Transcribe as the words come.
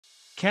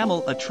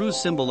Camel, a true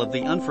symbol of the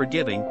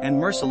unforgiving and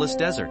merciless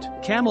desert.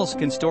 Camels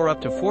can store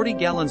up to 40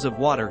 gallons of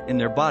water in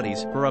their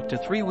bodies for up to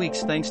 3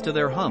 weeks thanks to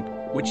their hump,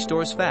 which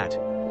stores fat.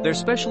 Their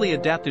specially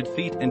adapted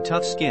feet and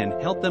tough skin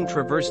help them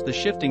traverse the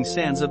shifting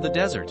sands of the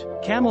desert.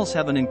 Camels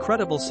have an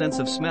incredible sense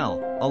of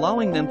smell,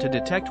 allowing them to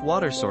detect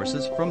water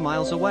sources from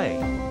miles away.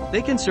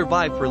 They can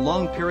survive for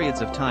long periods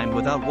of time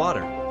without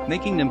water,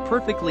 making them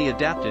perfectly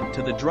adapted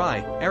to the dry,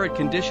 arid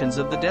conditions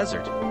of the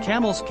desert.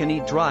 Camels can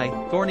eat dry,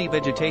 thorny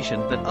vegetation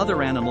that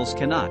other animals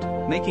cannot,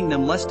 making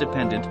them less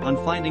dependent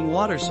on finding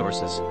water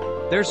sources.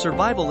 Their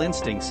survival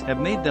instincts have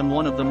made them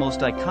one of the most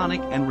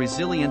iconic and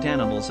resilient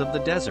animals of the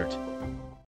desert.